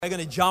We're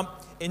going to jump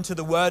into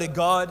the Word of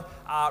God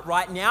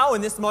right now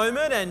in this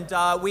moment,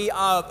 and we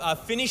are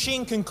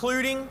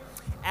concluding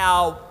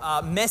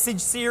our message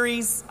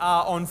series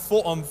called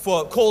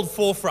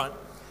Forefront.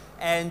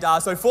 And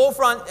so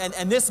Forefront,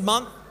 and this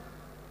month,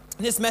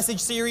 this message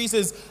series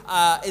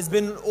has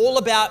been all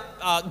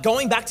about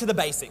going back to the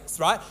basics,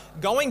 right?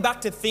 Going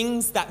back to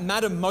things that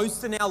matter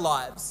most in our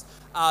lives,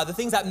 the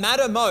things that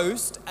matter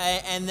most,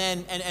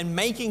 and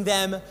making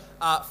them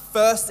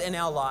first in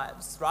our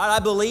lives, right? I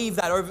believe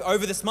that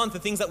over this month, the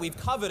things that we've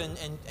covered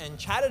and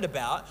chatted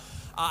about,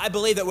 I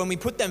believe that when we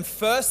put them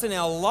first in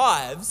our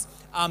lives,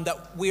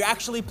 that we're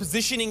actually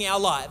positioning our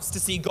lives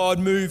to see God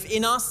move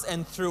in us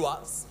and through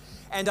us.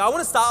 And I want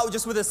to start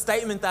just with a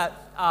statement that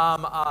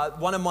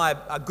one of my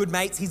good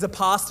mates, he's a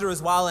pastor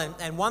as well,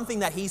 and one thing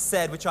that he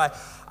said, which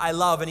I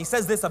love, and he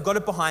says this, I've got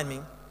it behind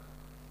me.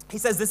 He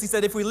says this, he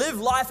said, if we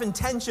live life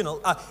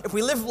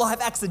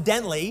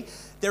accidentally,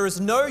 there is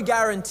no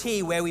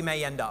guarantee where we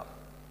may end up.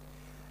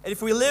 And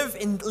if we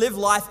live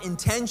life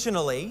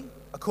intentionally,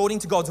 according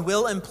to God's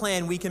will and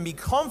plan, we can be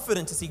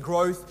confident to see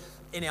growth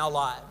in our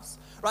lives.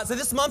 Right, so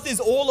this month is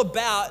all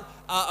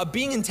about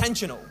being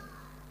intentional,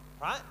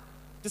 right?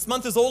 This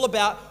month is all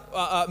about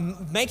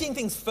making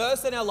things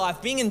first in our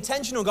life, being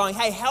intentional, going,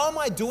 hey, how am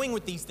I doing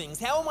with these things?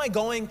 How am I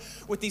going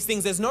with these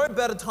things? There's no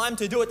better time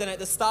to do it than at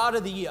the start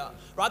of the year,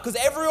 right? Because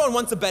everyone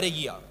wants a better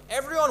year.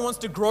 Everyone wants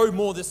to grow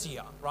more this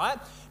year, right?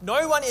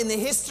 No one in the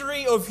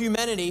history of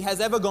humanity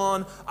has ever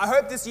gone, I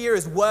hope this year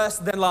is worse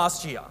than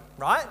last year,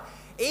 right?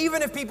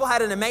 Even if people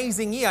had an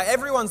amazing year,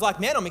 everyone's like,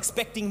 man, I'm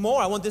expecting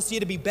more. I want this year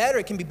to be better.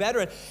 It can be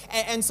better.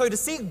 And so to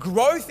see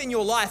growth in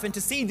your life and to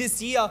see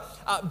this year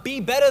be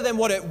better than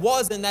what it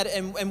was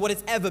and what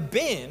it's ever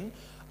been,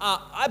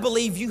 I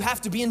believe you have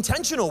to be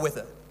intentional with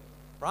it,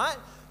 right?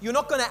 You're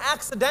not going to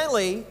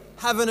accidentally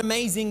have an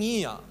amazing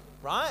year,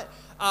 right?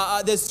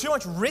 There's too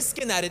much risk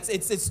in that.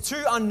 It's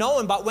too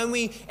unknown. But when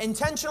we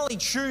intentionally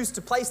choose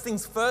to place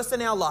things first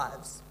in our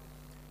lives,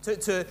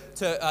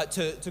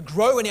 to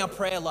grow in our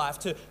prayer life,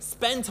 to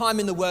spend time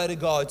in the Word of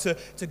God,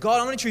 to God,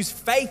 I'm going to choose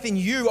faith in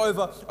you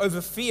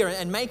over fear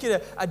and make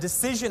it a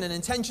decision, an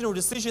intentional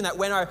decision that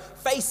when I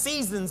face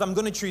seasons, I'm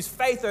going to choose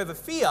faith over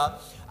fear.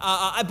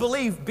 I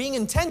believe being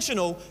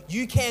intentional,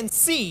 you can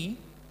see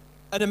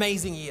an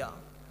amazing year,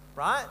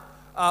 right?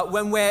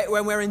 When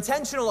we're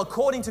intentional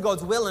according to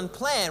God's will and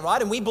plan,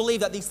 right? And we believe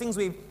that these things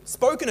we've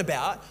spoken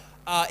about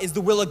is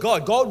the will of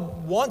God.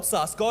 God wants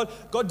us,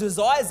 God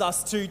desires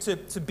us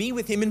to be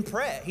with Him in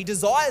prayer. He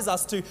desires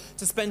us to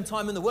spend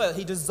time in the Word.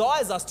 He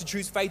desires us to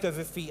choose faith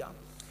over fear.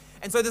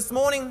 And so this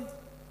morning,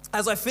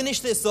 as I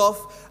finish this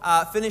off,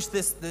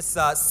 this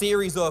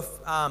series of,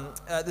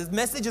 the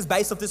message is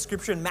based off the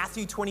scripture in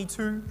Matthew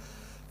 22,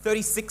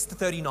 36 to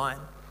 39.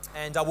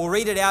 And we'll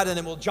read it out and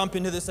then we'll jump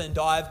into this and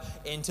dive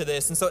into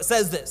this. And so it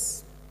says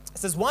this. It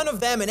says, one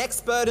of them, an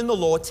expert in the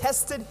law,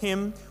 tested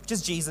him, which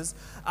is Jesus,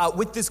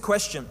 with this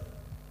question.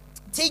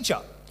 Teacher,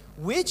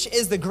 which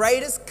is the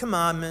greatest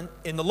commandment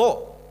in the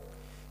law?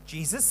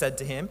 Jesus said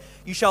to him,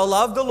 you shall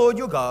love the Lord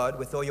your God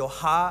with all your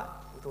heart,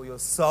 with all your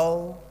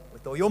soul,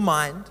 with all your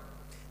mind.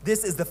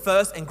 This is the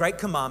first and great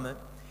commandment.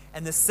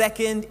 And the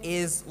second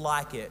is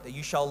like it, that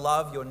you shall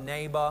love your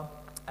neighbor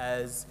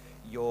as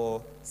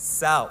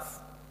yourself.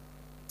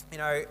 You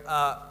know,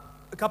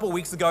 a couple of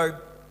weeks ago,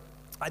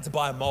 I had to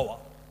buy a mower.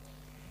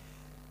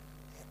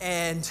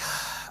 And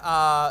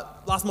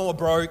last mower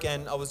broke,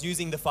 and I was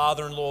using the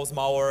father-in-law's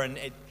mower, and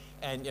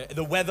you know,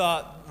 the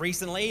weather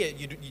recently,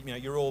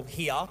 you're all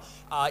here.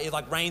 It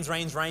like rains,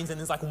 and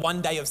there's like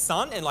one day of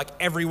sun, and like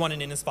everyone in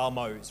Innisfail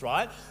mows,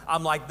 right?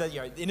 I'm like,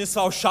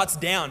 Innisfail shuts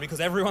down because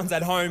everyone's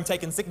at home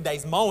taking sick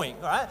days mowing,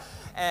 right?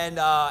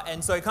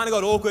 And so it kind of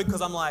got awkward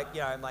because I'm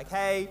like,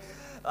 hey.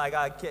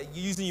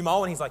 You using your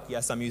mower? And he's like,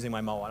 yes, I'm using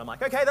my mower. And I'm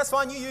like, okay, that's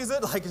fine, you use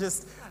it.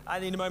 I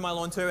need to mow my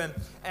lawn too.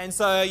 And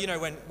so,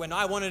 when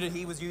I wanted it,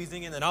 he was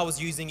using it, and then I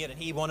was using it, and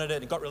he wanted it,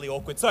 and it got really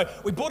awkward. So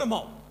we bought a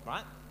mower,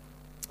 right?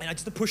 And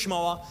just a push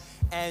mower.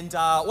 And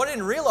what I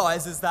didn't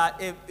realize is that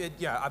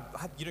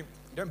you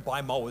don't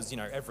buy mowers,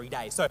 every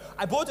day. So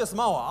I bought this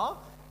mower,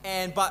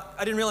 but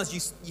I didn't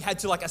realize you had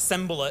to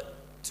assemble it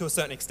to a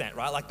certain extent,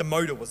 right? Like the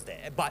motor was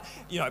there, but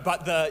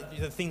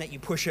the thing that you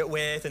push it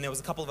with, and there was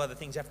a couple of other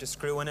things you have to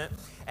screw in it.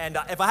 And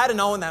if I had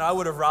known that, I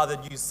would have rather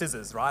used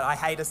scissors, right? I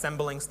hate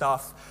assembling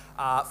stuff,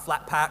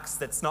 flat packs.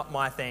 That's not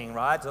my thing,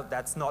 right?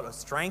 That's not a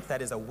strength.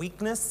 That is a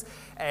weakness,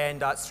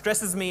 and it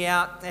stresses me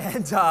out,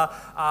 and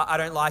I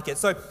don't like it.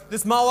 So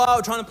this mower,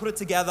 I'm trying to put it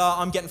together.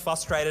 I'm getting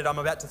frustrated. I'm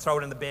about to throw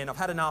it in the bin. I've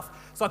had enough.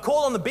 So I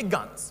call on the big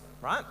guns,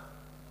 right?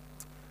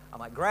 I'm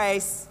like,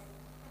 Grace,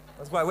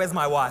 where's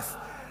my wife?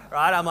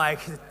 Right? I'm like,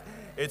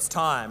 it's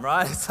time,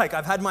 right? It's like,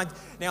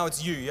 now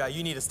it's you. Yeah,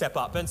 you need to step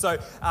up. And so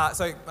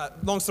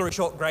long story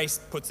short, Grace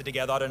puts it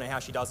together. I don't know how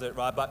she does it,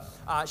 right? But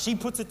she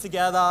puts it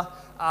together.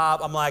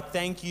 I'm like,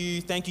 thank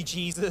you,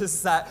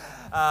 Jesus, that,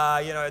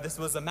 this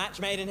was a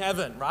match made in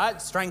heaven,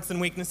 right? Strengths and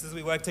weaknesses,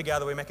 we work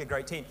together, we make a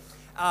great team.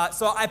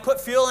 So I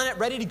put fuel in it,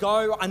 ready to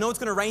go. I know it's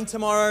going to rain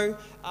tomorrow,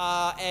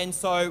 and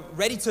so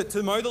ready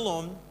to mow the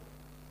lawn.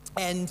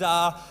 and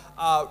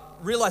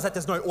realized that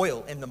there's no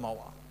oil in the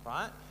mower,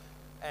 right?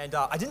 And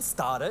I didn't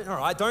start it, all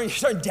right?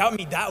 Don't doubt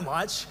me that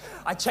much.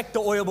 I checked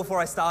the oil before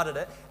I started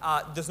it.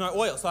 There's no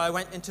oil. So I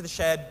went into the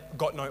shed,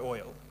 got no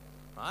oil,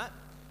 right?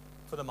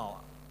 For the mower.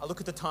 I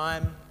look at the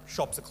time,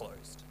 shops are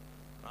closed,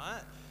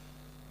 right?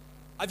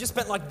 I've just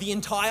spent like the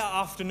entire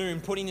afternoon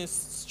putting this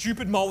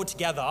stupid mower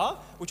together,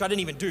 which I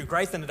didn't even do.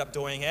 Grace ended up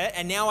doing it.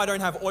 And now I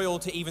don't have oil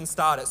to even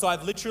start it. So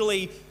I've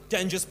literally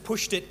then just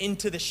pushed it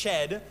into the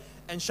shed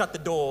and shut the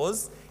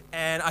doors.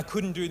 And I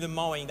couldn't do the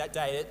mowing that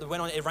day.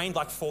 It rained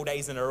like 4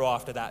 days in a row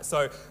after that.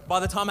 So by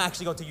the time I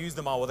actually got to use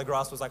the mower, the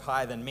grass was like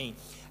higher than me.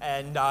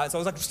 And so I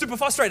was like super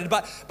frustrated.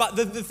 But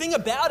the thing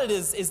about it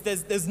is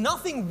there's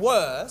nothing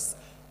worse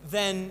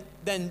than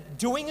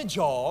doing a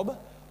job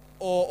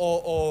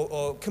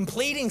or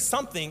completing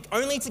something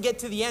only to get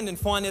to the end and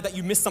find out that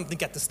you missed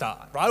something at the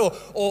start, right?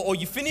 Or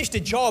you finished a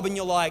job and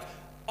you're like,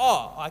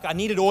 oh, like I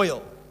needed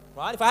oil.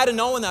 Right? If I had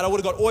known that, I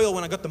would have got oil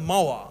when I got the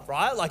mower,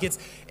 right? Like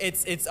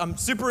I'm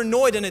super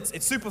annoyed and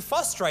it's super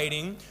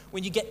frustrating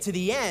when you get to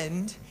the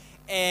end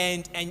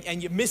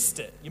and you missed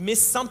it. You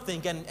missed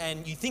something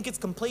and you think it's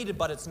completed,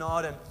 but it's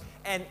not.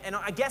 And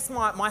I guess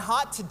my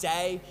heart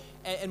today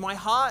and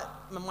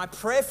my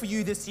prayer for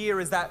you this year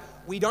is that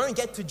we don't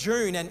get to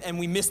June and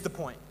we miss the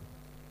point.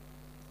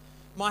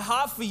 My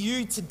heart for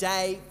you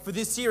today, for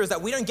this year, is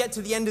that we don't get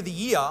to the end of the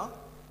year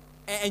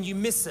and you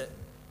miss it.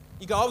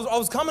 You go, I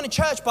was coming to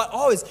church, but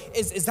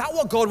is that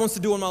what God wants to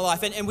do in my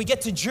life? And we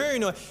get to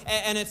June,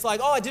 and it's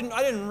like, I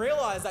didn't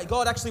realize that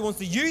God actually wants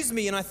to use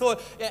me. And I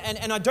thought,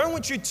 and I don't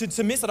want you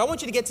to miss it. I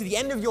want you to get to the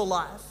end of your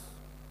life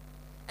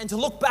and to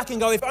look back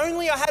and go, if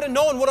only I had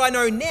known what I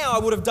know now, I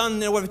would have done,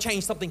 and I would have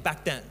changed something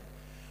back then,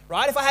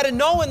 right? If I had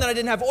known that I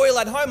didn't have oil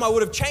at home, I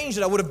would have changed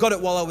it. I would have got it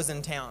while I was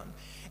in town.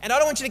 And I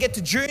don't want you to get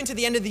to June, to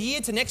the end of the year,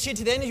 to next year,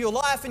 to the end of your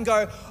life and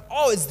go,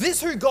 is this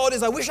who God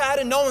is? I wish I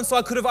had known so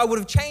I would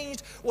have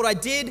changed what I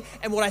did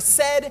and what I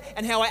said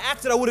and how I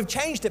acted. I would have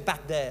changed it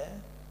back there.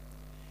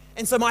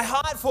 And so my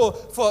heart for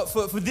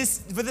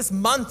this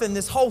month and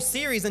this whole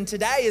series and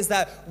today is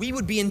that we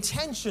would be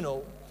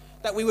intentional,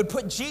 that we would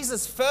put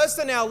Jesus first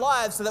in our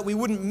lives so that we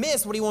wouldn't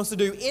miss what he wants to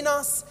do in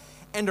us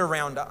and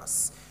around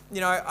us.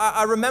 You know,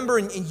 I remember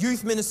in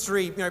youth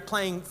ministry,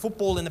 playing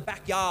football in the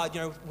backyard,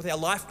 with our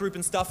life group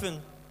and stuff, and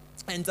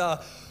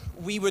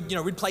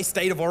we'd play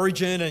State of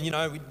Origin and,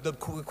 the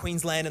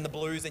Queensland and the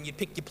Blues, and you'd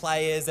pick your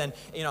players and,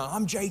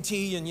 I'm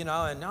JT and,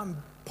 and I'm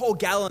Paul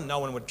Gallen. No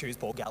one would choose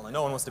Paul Gallen.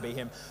 No one wants to be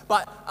him.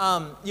 But,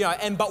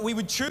 but we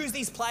would choose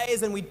these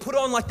players and we'd put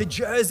on like the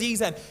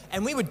jerseys and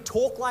we would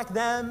talk like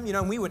them,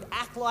 and we would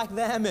act like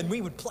them and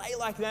we would play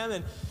like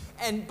them.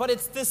 But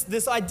it's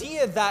this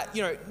idea that,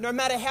 no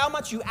matter how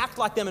much you act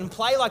like them and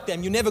play like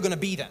them, you're never going to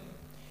be them.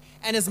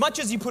 And as much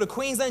as you put a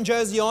Queensland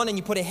jersey on and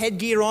you put a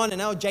headgear on and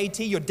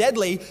JT, you're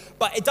deadly,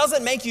 but it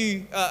doesn't make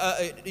you,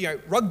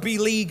 rugby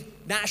league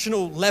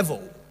national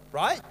level,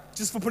 right?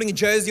 Just for putting a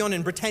jersey on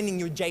and pretending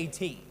you're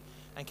JT,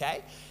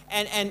 okay?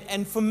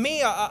 And for me,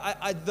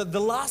 the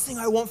last thing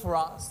I want for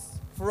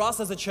us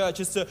as a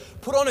church is to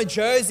put on a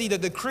jersey,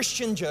 the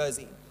Christian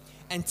jersey,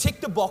 and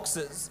tick the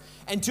boxes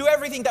and do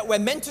everything that we're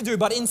meant to do,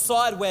 but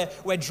inside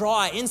we're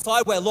dry,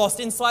 inside we're lost,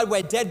 inside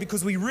we're dead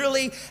because we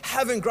really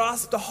haven't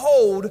grasped the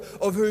hold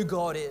of who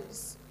God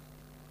is.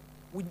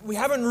 We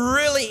haven't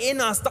really in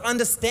us to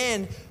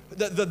understand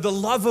the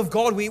love of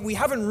God. We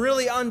haven't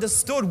really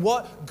understood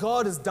what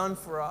God has done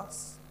for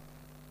us.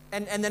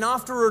 And then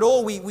after it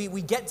all,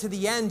 we get to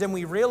the end and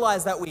we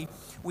realize that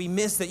we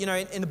missed it.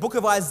 In the book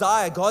of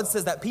Isaiah, God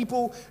says that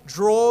people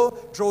draw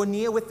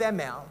near with their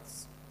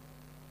mouths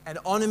and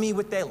honor me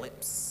with their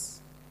lips,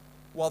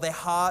 while their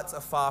hearts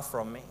are far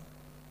from me.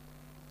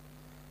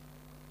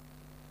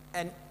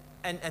 And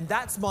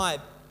that's my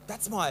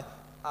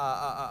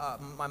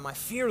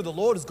fear of the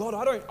Lord is, God,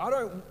 I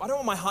don't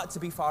want my heart to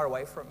be far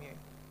away from you.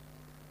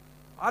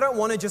 I don't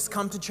want to just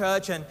come to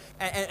church and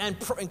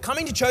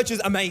coming to church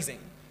is amazing.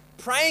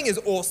 Praying is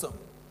awesome.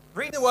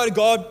 Reading the Word of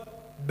God,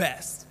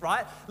 best,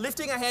 right?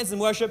 Lifting our hands in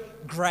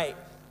worship, great.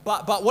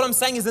 But what I'm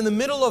saying is in the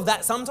middle of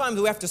that, sometimes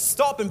we have to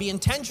stop and be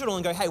intentional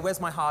and go, hey, where's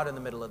my heart in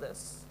the middle of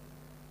this?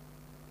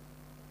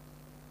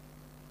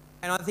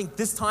 And I think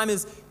this time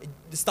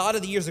the start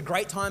of the year is a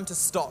great time to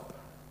stop,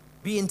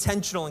 be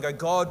intentional and go,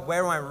 God,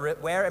 where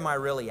am I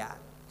really at?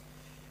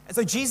 And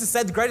so Jesus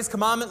said the greatest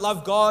commandment,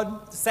 love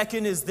God. The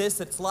second is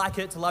this, it's like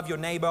it, to love your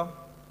neighbor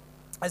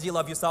as you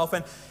love yourself.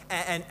 And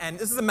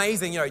this is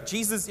amazing.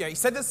 Jesus, he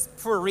said this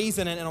for a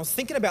reason. And I was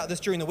thinking about this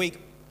during the week.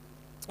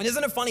 And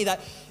isn't it funny that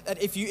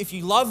if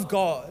you love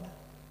God,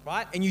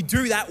 right, and you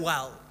do that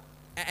well,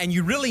 and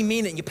you really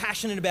mean it, and you're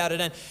passionate about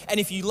it, and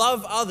if you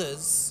love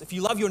others, if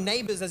you love your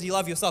neighbors as you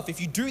love yourself, if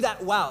you do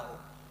that well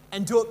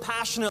and do it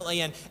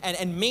passionately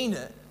and mean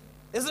it,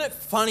 isn't it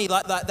funny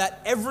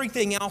that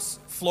everything else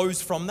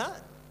flows from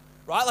that,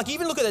 right? Like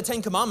even look at the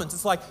 10 Commandments.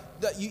 It's like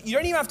you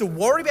don't even have to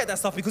worry about that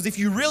stuff because if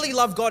you really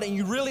love God and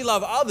you really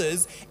love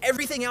others,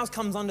 everything else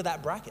comes under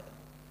that bracket,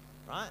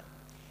 right?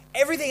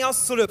 Everything else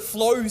sort of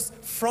flows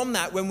from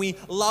that when we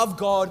love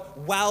God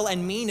well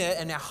and mean it,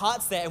 and our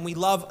heart's there, and we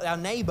love our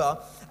neighbor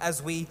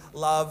as we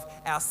love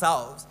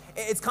ourselves.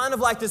 It's kind of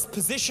like this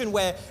position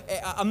where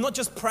I'm not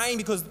just praying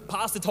because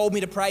Pastor told me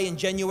to pray in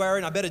January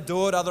and I better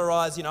do it,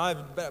 otherwise, I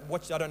don't know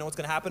what's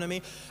going to happen to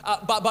me.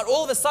 But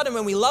all of a sudden,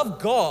 when we love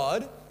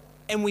God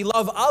and we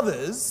love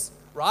others,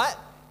 right,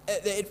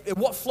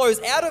 what flows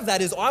out of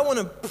that is I want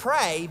to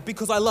pray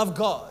because I love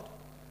God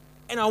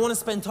and I want to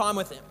spend time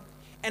with Him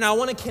and I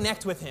want to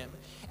connect with Him.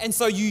 And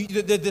so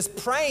this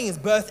praying is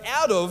birthed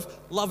out of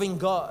loving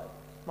God.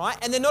 Right?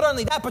 And then not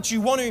only that, but you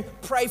want to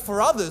pray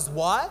for others.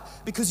 Why?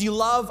 Because you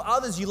love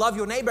others. You love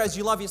your neighbor as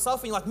you love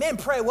yourself. And you're like, man,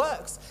 prayer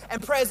works.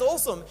 And prayer is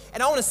awesome.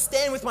 And I want to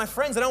stand with my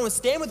friends. And I want to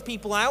stand with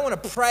people. And I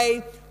want to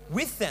pray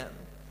with them.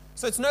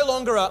 So it's no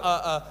longer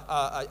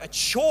a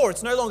chore.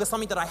 It's no longer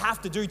something that I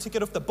have to do, tick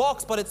it off the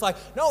box. But it's like,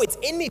 no, it's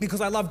in me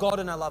because I love God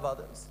and I love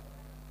others.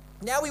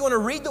 Now we want to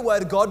read the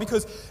Word of God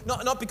because,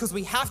 not because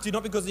we have to,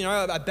 not because,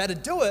 I better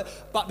do it,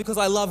 but because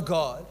I love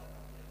God.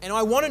 And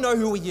I want to know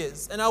who He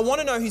is, and I want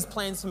to know His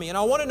plans for me, and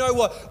I want to know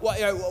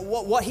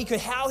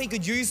how He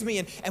could use me,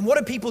 and what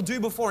do people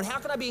do before, and how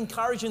can I be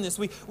encouraged in this?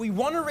 We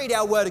want to read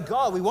our Word of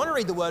God. We want to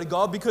read the Word of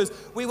God because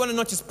we want to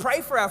not just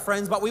pray for our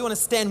friends, but we want to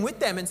stand with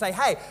them and say,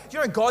 hey, do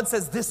you know God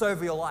says this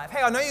over your life?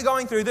 Hey, I know you're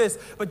going through this,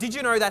 but did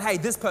you know that? Hey,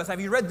 this person,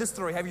 have you read this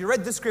story? Have you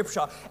read this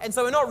scripture? And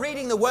so we're not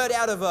reading the Word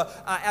out of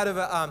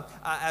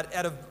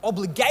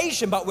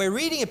obligation, but we're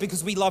reading it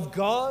because we love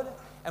God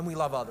and we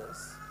love others.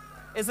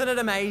 Isn't it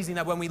amazing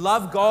that when we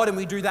love God and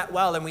we do that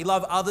well, and we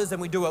love others and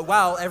we do it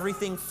well,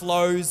 everything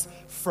flows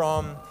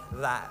from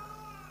that?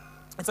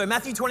 And so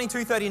Matthew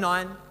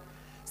 22:39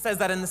 says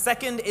that, and the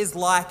second is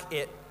like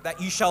it,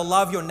 that you shall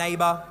love your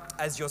neighbor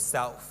as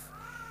yourself.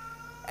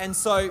 And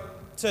so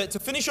to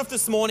finish off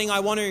this morning, I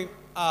want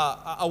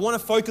to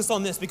focus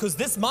on this because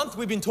this month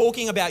we've been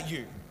talking about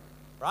you,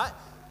 right?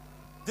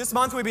 This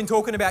month we've been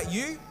talking about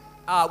you.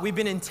 We've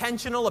been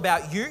intentional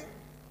about you,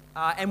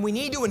 and we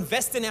need to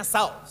invest in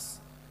ourselves.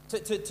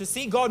 To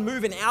see God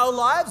move in our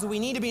lives, we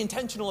need to be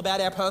intentional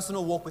about our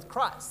personal walk with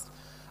Christ.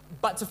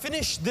 But to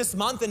finish this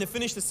month and to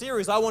finish the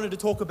series, I wanted to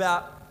talk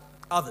about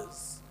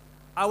others.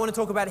 I want to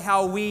talk about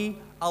how we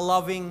are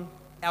loving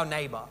our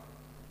neighbor,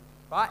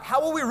 right?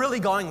 How are we really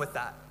going with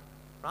that,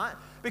 right?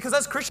 Because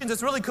as Christians,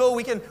 it's really cool.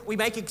 We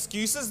make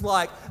excuses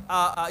like,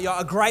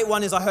 a great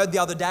one is I heard the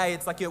other day.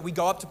 It's like we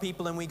go up to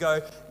people and we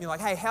go, like,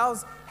 hey,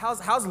 how's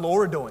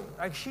Laura doing?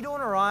 Like, is she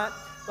doing all right?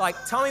 Like,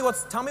 tell me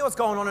what's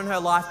going on in her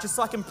life, just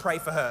so I can pray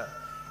for her.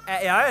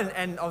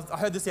 And I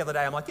heard this the other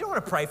day. I'm like, you don't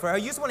want to pray for her.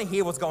 You just want to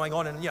hear what's going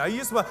on, and you're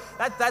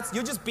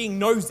just being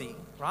nosy,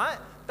 right?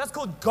 That's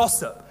called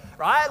gossip,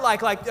 right?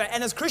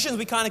 And as Christians,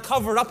 we kind of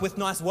cover it up with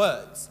nice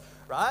words,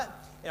 right?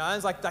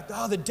 It's like,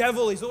 oh, the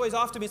devil is always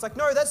after me. It's like,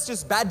 no, that's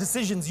just bad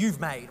decisions you've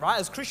made, right?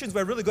 As Christians,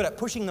 we're really good at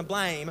pushing the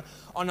blame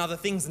on other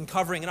things and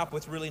covering it up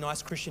with really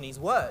nice Christianese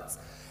words.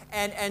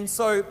 And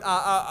so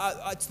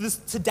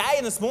today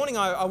and this morning,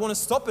 I want to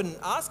stop and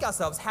ask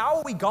ourselves, how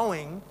are we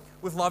going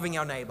with loving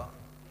our neighbor?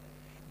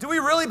 Do we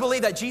really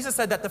believe that Jesus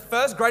said that the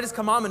first greatest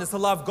commandment is to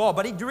love God?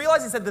 But do you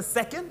realize He said the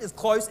second is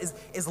close,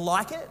 is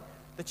like it?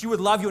 That you would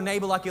love your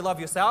neighbor like you love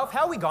yourself?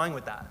 How are we going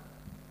with that?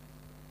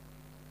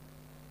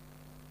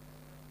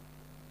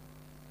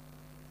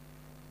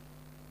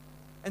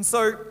 And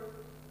so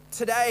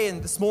today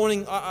and this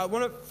morning, I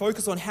want to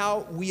focus on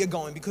how we are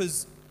going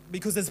because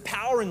there's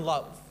power in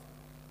love.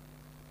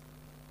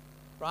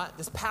 Right?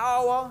 There's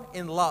power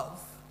in love.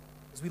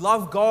 As we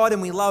love God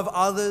and we love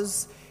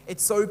others,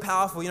 it's so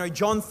powerful.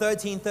 John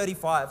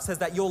 13:35 says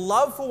that your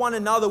love for one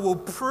another will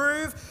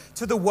prove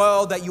to the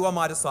world that you are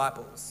my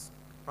disciples.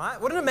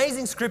 Right? What an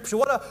amazing scripture.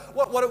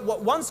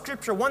 What one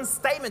scripture, one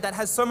statement that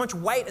has so much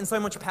weight and so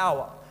much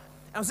power.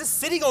 And I was just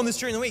sitting on this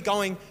during the week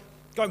going,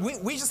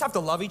 we just have to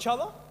love each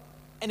other,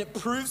 and it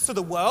proves to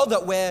the world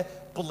that we're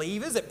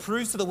believers. It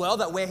proves to the world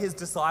that we're His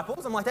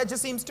disciples. I'm like, that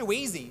just seems too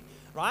easy.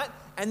 Right?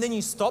 And then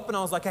you stop and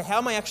I was like, hey, how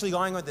am I actually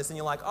going with this? And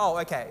you're like, oh,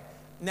 okay,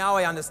 now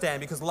I understand,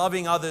 because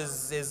loving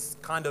others is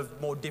kind of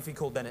more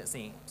difficult than it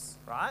seems,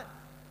 right?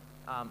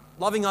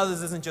 Loving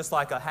others isn't just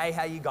like a, hey,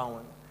 how you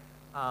going?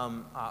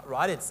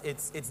 Right?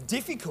 It's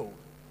difficult,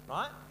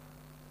 right?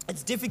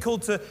 It's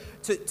difficult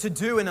to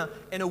do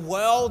in a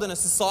world and a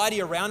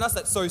society around us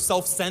that's so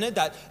self-centered,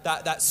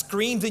 that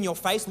screams in your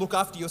face, look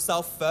after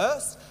yourself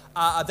first.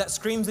 That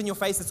screams in your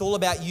face, it's all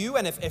about you,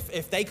 and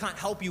if they can't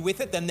help you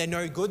with it, then they're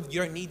no good, you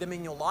don't need them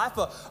in your life.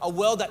 A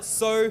world that's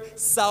so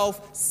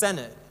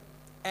self-centered.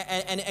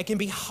 And it can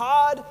be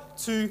hard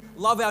to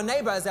love our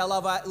neighbor as our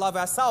love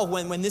ourselves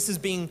when this is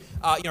being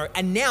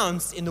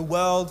announced in the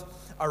world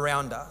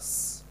around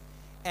us.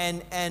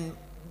 And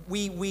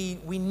we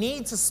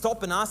need to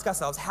stop and ask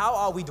ourselves, how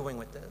are we doing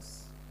with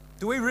this?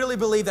 Do we really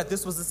believe that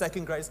this was the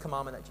second greatest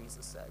commandment that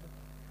Jesus said?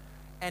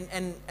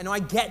 And I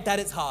get that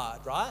it's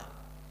hard, right?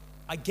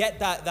 I get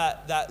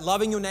that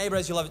loving your neighbor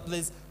as you love.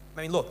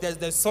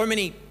 There's so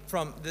many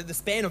from the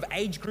span of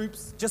age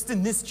groups just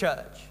in this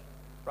church,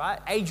 right?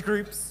 Age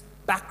groups,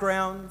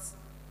 backgrounds,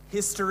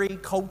 history,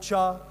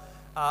 culture,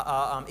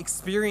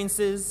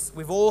 experiences.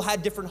 We've all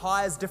had different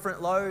highs,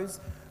 different lows,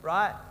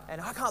 right?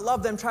 And I can't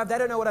love them, Trav. They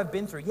don't know what I've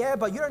been through. Yeah,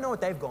 but you don't know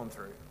what they've gone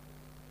through,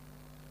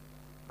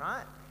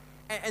 right?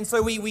 And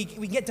so we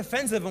get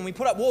defensive and we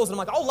put up walls. And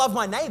I'm like, I'll love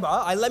my neighbor.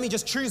 Let me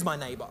just choose my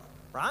neighbor,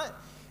 right?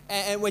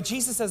 And where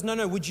Jesus says,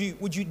 no, would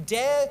you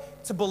dare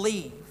to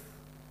believe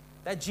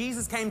that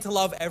Jesus came to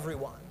love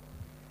everyone,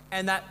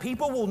 and that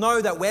people will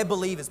know that we're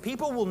believers.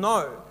 People will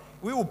know.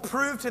 We will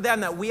prove to them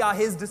that we are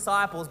his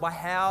disciples by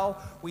how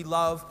we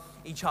love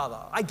each other.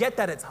 I get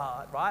that it's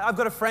hard, right? I've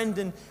got a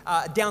friend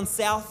down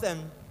south,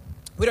 and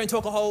we don't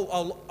talk a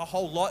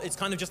whole lot. It's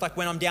kind of just like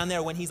when I'm down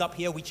there or when he's up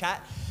here, we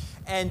chat.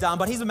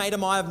 But he's a mate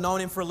of mine. I've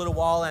known him for a little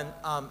while,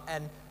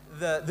 and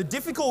the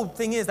difficult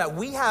thing is that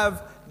we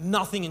have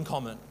nothing in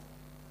common,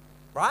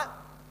 right?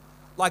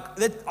 Like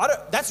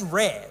that's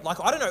rare. Like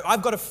I don't know.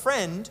 I've got a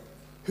friend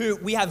who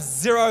we have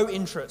zero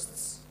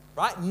interests,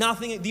 right?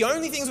 Nothing. The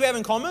only things we have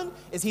in common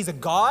is he's a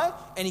guy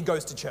and he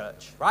goes to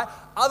church, right?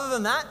 Other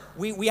than that,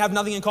 we have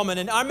nothing in common.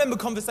 And I remember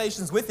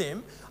conversations with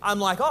him. I'm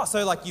like, oh,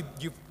 so like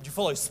you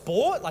follow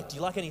sport? Like, do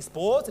you like any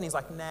sports? And he's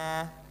like,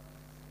 nah,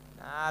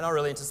 not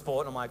really into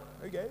sport. And I'm like,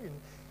 okay. And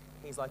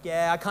he's like,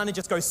 yeah, I kind of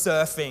just go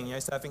surfing. You know,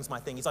 surfing's my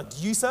thing. He's like,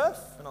 do you surf?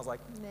 And I was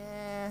like,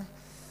 nah,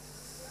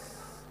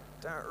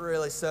 don't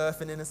really surf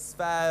in a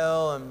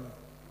spell. And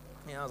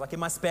you know, I was like, in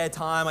my spare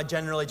time, I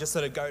generally just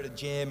sort of go to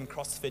gym,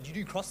 CrossFit. You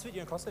do CrossFit?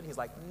 You know CrossFit? He's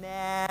like,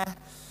 nah,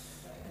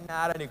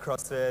 I don't do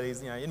CrossFit.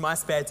 He's, you know, in my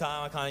spare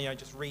time, I kind of, you know,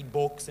 just read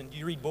books. And do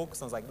you read books?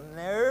 And I was like,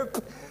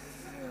 nope,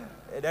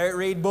 I don't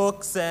read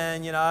books.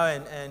 And, you know,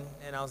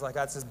 and I was like,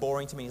 that's just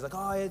boring to me. He's like,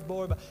 oh, yeah, it's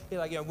boring. But he's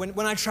like, you know,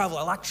 when I travel,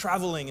 I like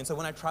traveling. And so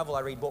when I travel,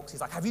 I read books.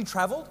 He's like, have you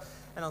traveled?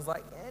 And I was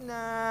like,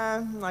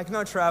 yeah, nah, like,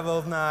 not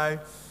traveled, no.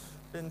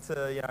 Been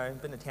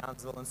to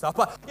Townsville and stuff,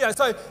 but you know,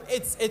 so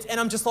it's, and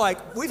I'm just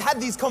like, we've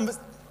had these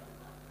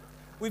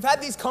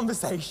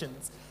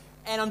conversations,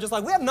 and I'm just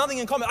like, we have nothing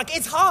in common. Like,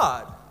 it's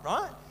hard,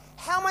 right?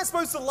 How am I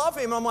supposed to love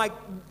him? I'm like,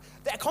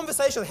 that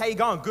conversation, how you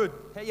going? Good.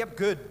 Hey, yep,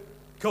 good.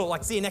 Cool.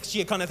 Like, see you next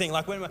year, kind of thing.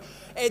 Like,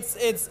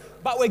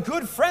 but we're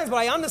good friends. But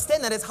I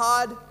understand that it's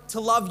hard to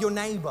love your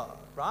neighbor,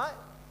 right?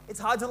 It's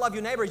hard to love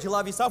your neighbor as you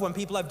love yourself when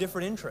people have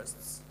different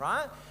interests,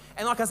 right?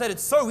 And like I said,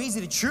 it's so easy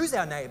to choose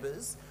our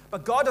neighbors.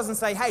 But God doesn't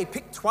say, hey,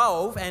 pick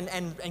 12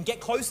 and get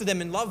close to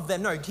them and love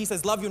them. No, he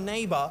says, love your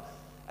neighbor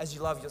as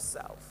you love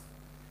yourself.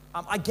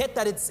 I get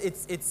that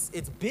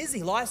it's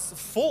busy. Life's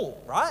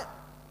full, right?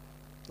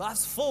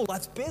 Life's full.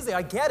 Life's busy.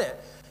 I get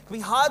it. It can be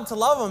hard to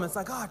love them. It's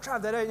like, oh,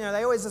 Trav,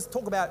 they always just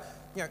talk about,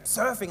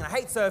 surfing, and I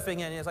hate surfing.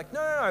 And it's like,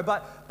 no.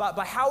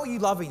 But how are you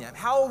loving them?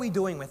 How are we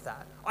doing with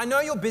that? I know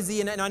you're busy,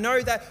 and I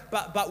know that,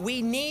 but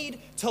we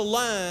need to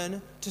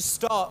learn to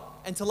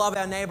stop and to love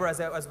our neighbor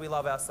as we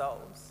love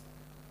ourselves.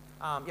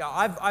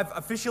 I've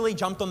officially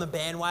jumped on the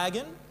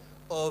bandwagon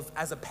of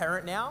as a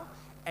parent now,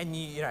 and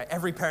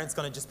every parent's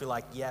going to just be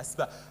like, yes,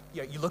 but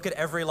you look at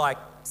every like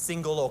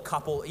single or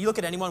couple, you look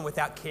at anyone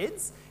without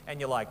kids,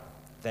 and you're like,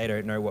 they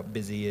don't know what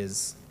busy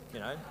is,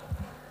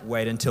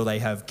 wait until they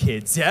have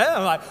kids.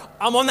 Yeah,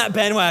 I'm on that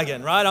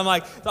bandwagon, right?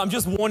 I'm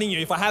just warning you,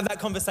 if I have that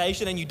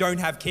conversation and you don't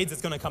have kids,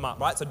 it's going to come up,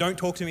 right? So don't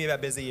talk to me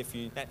about busy if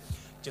you,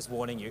 just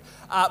warning you.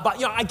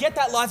 But I get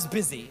that life's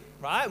busy,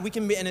 right? We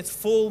can be, and it's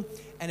full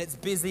and it's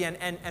busy.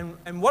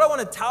 And what I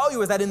want to tell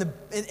you is that in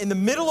the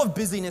middle of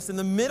busyness, in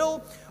the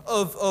middle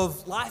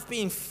of life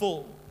being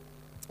full,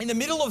 in the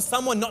middle of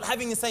someone not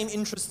having the same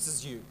interests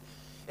as you,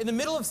 in the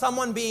middle of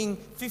someone being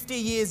 50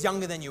 years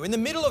younger than you, in the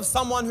middle of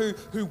someone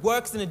who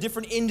works in a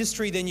different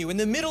industry than you, in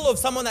the middle of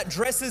someone that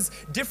dresses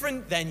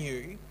different than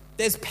you,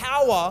 there's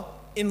power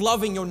in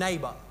loving your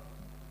neighbor.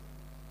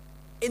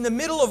 In the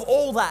middle of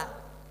all that,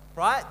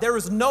 right, there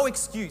is no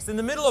excuse. In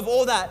the middle of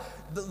all that,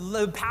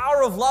 the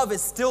power of love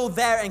is still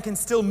there and can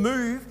still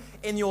move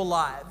in your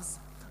lives.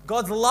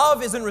 God's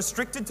love isn't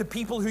restricted to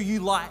people who you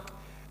like.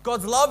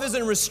 God's love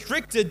isn't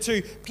restricted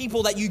to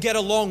people that you get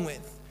along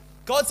with.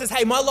 God says,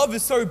 hey, my love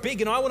is so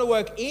big and I want to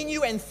work in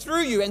you and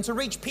through you and to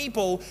reach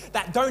people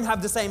that don't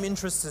have the same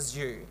interests as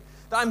you.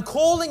 That I'm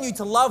calling you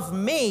to love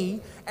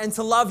me and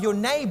to love your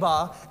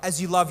neighbor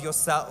as you love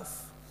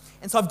yourself.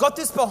 And so I've got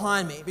this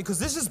behind me because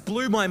this just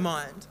blew my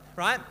mind,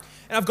 right?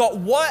 And I've got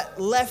what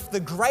left the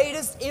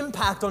greatest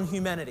impact on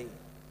humanity.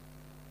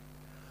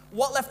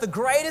 What left the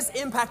greatest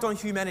impact on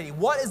humanity?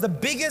 What is the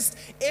biggest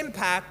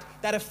impact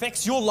that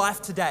affects your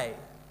life today?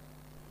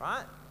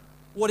 Right?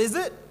 What is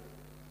it?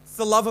 It's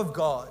the love of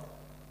God.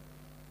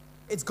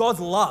 It's God's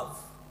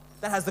love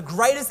that has the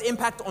greatest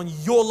impact on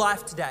your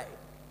life today.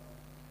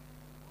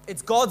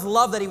 It's God's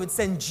love that He would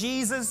send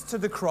Jesus to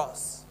the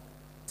cross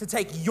to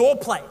take your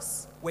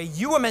place where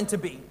you were meant to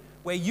be,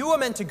 where you were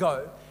meant to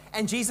go.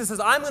 And Jesus says,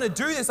 I'm going to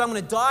do this. I'm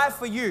going to die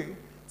for you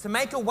to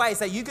make a way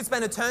so you could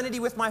spend eternity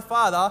with my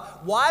Father.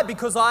 Why?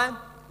 Because I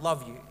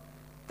love you.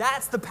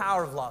 That's the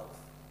power of love.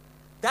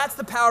 That's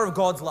the power of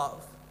God's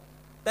love.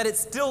 That it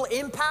still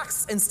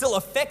impacts and still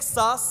affects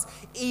us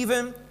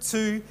even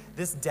to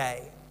this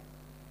day.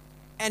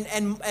 And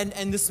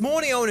this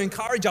morning I want to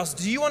encourage us,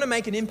 do you want to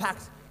make an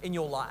impact in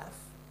your life?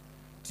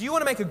 Do you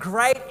want to make a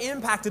great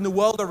impact in the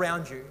world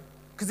around you?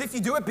 Because if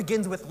you do, it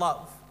begins with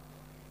love.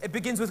 It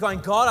begins with going,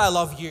 God, I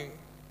love you.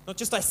 Not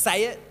just I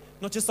say it,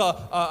 not just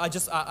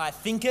I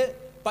think it,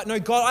 but no,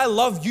 God, I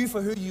love you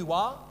for who you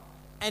are.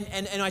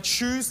 And I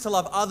choose to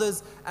love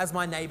others as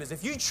my neighbors.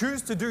 If you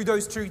choose to do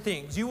those two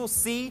things, you will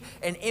see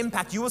an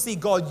impact. You will see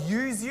God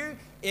use you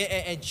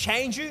and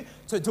change you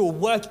to do a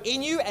work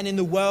in you and in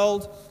the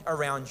world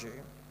around you.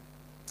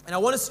 And I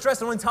want to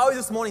stress, I want to tell you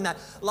this morning that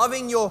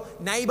loving your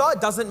neighbor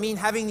doesn't mean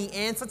having the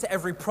answer to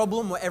every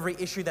problem or every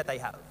issue that they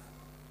have,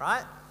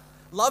 right?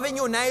 Loving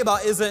your neighbor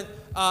isn't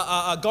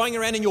going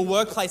around in your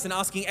workplace and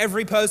asking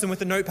every person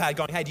with a notepad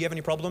going, hey, do you have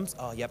any problems?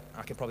 Oh, yep,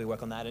 I could probably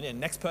work on that. And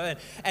next person.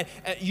 And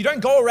you don't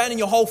go around in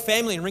your whole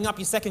family and ring up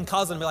your second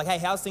cousin and be like, hey,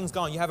 how's things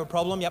going? You have a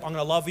problem? Yep, I'm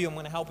going to love you. I'm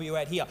going to help you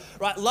out here.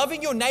 Right?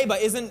 Loving your neighbor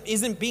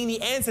isn't being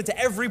the answer to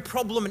every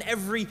problem and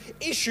every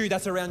issue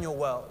that's around your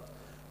world.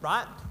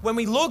 Right? When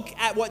we look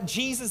at what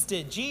Jesus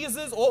did,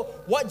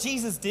 what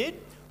Jesus did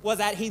was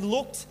that he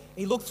looked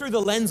through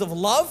the lens of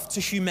love to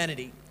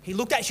humanity. He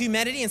looked at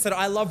humanity and said,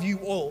 I love you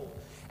all.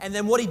 And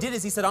then what he did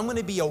is he said, I'm going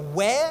to be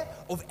aware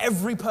of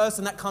every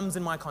person that comes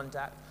in my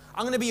contact.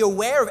 I'm going to be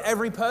aware of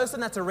every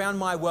person that's around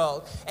my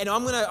world. And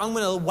I'm going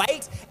to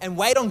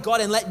wait on God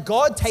and let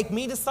God take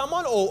me to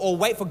someone or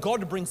wait for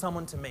God to bring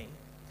someone to me.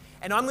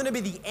 And I'm going to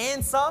be the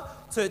answer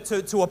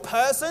to a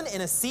person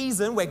in a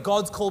season where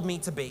God's called me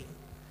to be.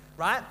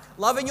 Right?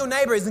 Loving your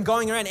neighbor isn't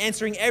going around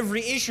answering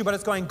every issue, but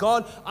it's going,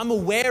 God, I'm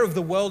aware of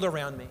the world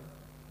around me.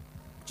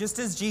 Just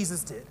as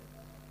Jesus did.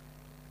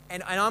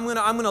 And I'm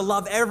gonna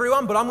love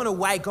everyone, but I'm gonna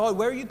wait. God,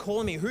 where are you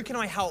calling me? Who can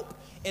I help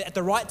at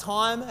the right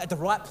time, at the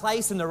right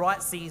place, in the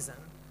right season?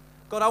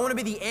 God, I want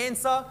to be the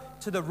answer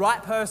to the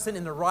right person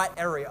in the right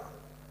area,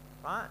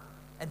 right?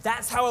 And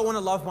that's how I want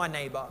to love my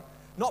neighbor.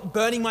 Not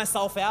burning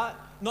myself out,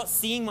 not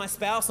seeing my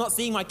spouse, not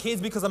seeing my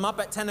kids because I'm up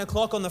at 10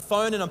 o'clock on the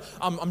phone and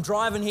I'm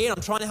driving here and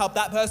I'm trying to help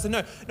that person.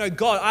 No,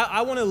 God,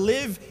 I want to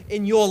live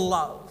in your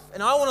love,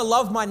 and I want to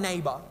love my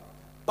neighbor,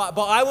 but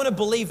I want to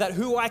believe that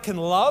who I can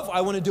love,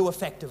 I want to do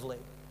effectively.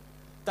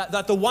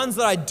 That the ones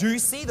that I do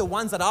see, the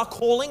ones that are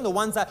calling, the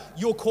ones that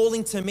you're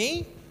calling to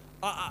me,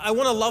 I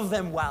want to love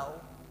them well.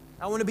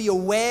 I want to be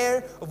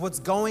aware of what's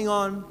going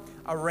on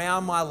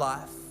around my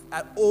life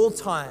at all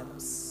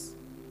times.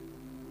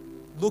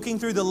 Looking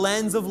through the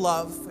lens of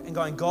love and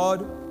going,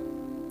 God,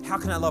 how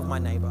can I love my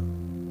neighbor?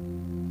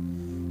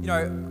 You know,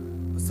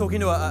 I was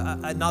talking to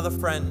another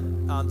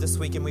friend this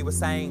week, and we were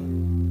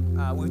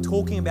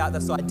talking about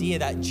this idea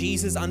that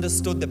Jesus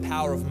understood the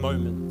power of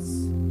moments.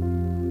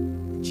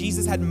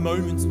 Jesus had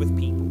moments with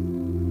people,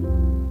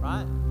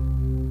 right?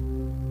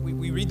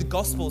 We read the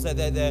Gospels,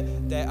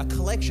 they're a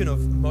collection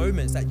of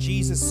moments that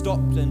Jesus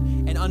stopped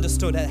and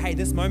understood that, hey,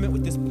 this moment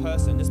with this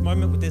person, this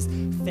moment with this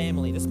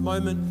family, this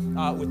moment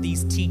with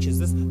these teachers,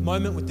 this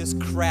moment with this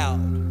crowd,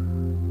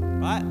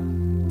 right?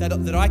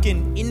 That I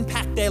can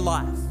impact their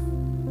life,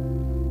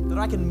 that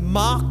I can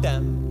mark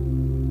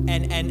them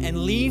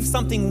and leave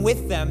something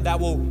with them that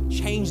will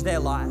change their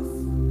life.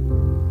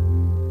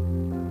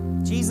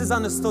 Jesus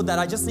understood that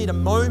I just need a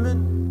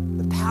moment,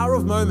 the power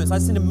of moments. I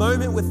just need a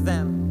moment with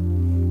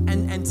them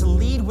and to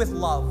lead with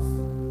love,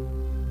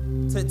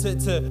 to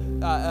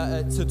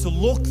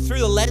look through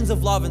the lens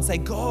of love and say,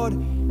 God,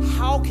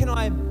 how can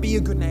I be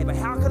a good neighbor?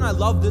 How can I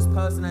love this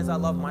person as I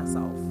love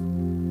myself?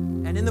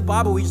 And in the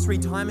Bible, we just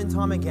read time and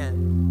time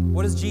again,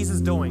 what is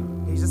Jesus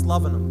doing? He's just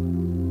loving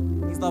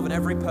them. He's loving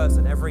every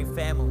person, every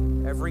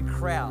family, every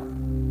crowd.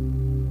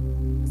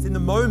 It's in the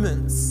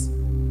moments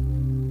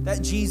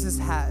that Jesus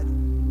had.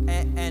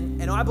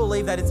 And I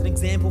believe that it's an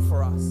example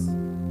for us.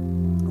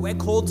 We're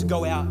called to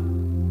go out.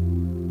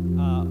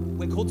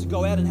 We're called to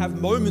go out and have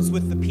moments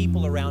with the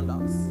people around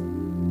us.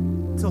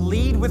 To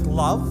lead with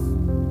love.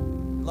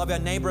 Love our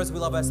neighbor as we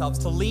love ourselves.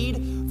 To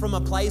lead from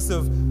a place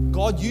of,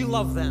 God, you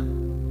love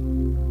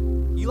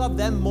them. You love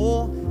them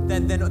more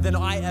than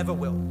I ever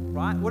will,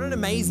 right? What an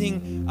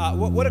amazing,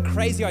 what a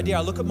crazy idea.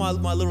 I look at my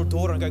little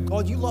daughter and go,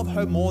 God, you love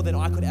her more than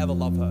I could ever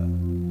love her.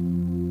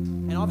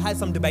 And I've had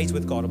some debates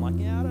with God. I'm like,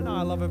 yeah, I don't know,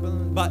 I love her.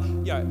 But,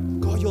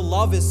 God, your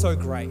love is so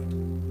great.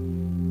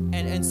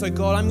 And so,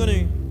 God, I'm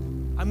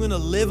going to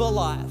live a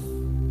life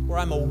where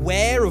I'm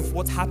aware of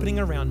what's happening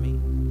around me.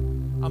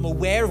 I'm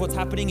aware of what's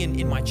happening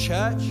in my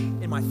church,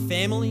 in my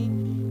family,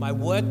 my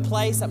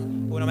workplace,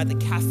 when I'm at the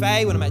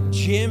cafe, when I'm at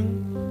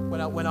gym, when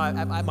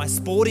I'm at my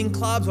sporting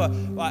clubs. God,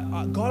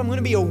 I'm going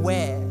to be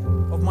aware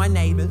of my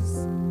neighbors,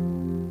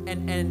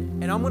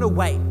 and I'm going to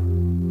wait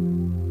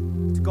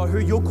to God, who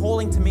you're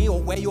calling to me or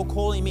where you're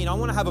calling me, and I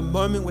want to have a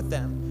moment with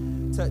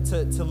them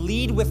to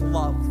lead with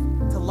love,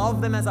 to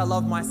love them as I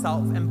love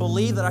myself, and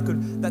believe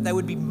that they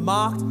would be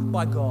marked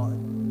by God,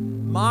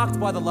 marked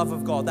by the love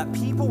of God, that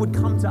people would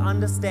come to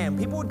understand,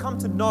 people would come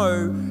to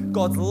know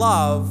God's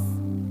love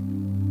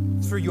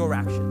through your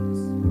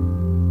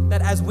actions.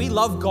 That as we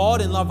love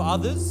God and love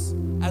others,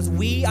 as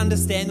we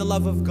understand the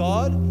love of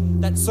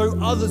God, that so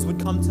others would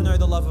come to know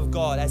the love of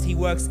God as He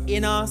works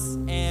in us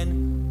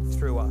and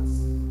through us.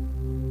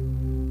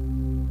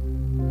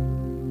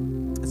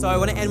 So I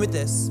want to end with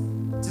this,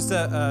 just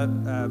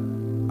a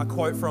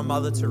quote from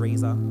Mother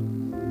Teresa.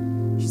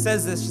 She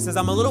says this, she says,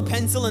 I'm a little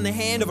pencil in the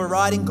hand of a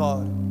writing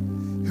God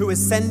who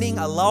is sending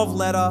a love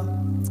letter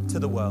to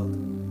the world.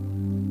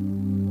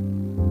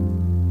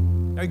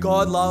 You know,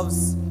 God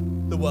loves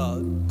the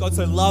world. God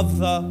so loved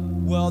the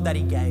world that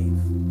he gave.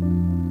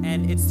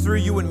 And it's through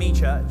you and me,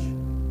 church.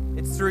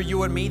 It's through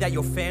you and me that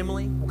your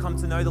family will come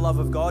to know the love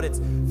of God. It's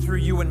through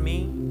you and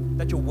me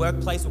that your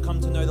workplace will come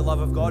to know the love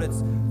of God.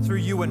 It's through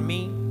you and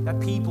me that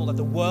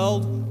the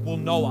world will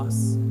know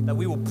us, that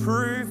we will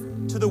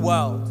prove to the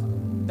world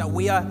that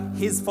we are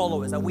his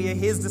followers, that we are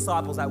his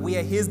disciples, that we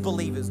are his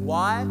believers.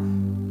 Why?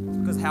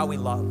 Because how we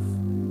love.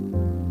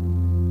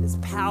 There's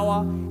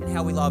power in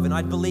how we love. And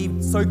I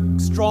believe so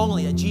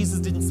strongly that Jesus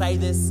didn't say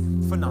this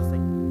for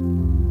nothing.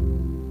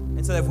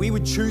 And so if we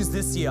would choose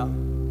this year,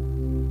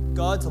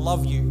 God, to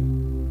love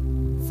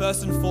you,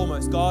 first and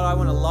foremost, God, I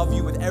want to love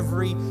you with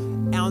every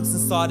ounce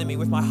inside of me,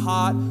 with my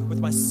heart, with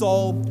my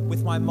soul,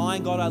 with my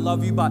mind. God, I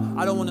love you, but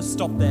I don't want to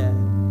stop there.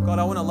 God,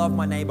 I want to love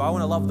my neighbor. I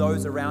want to love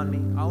those around me.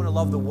 I want to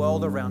love the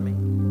world around me.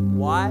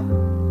 Why?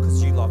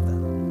 Because you love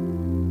them.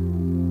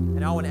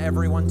 And I want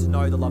everyone to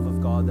know the love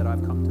of God that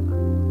I've come to know.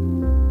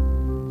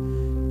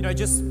 You know,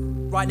 just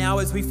right now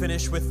as we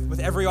finish with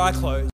every eye closed,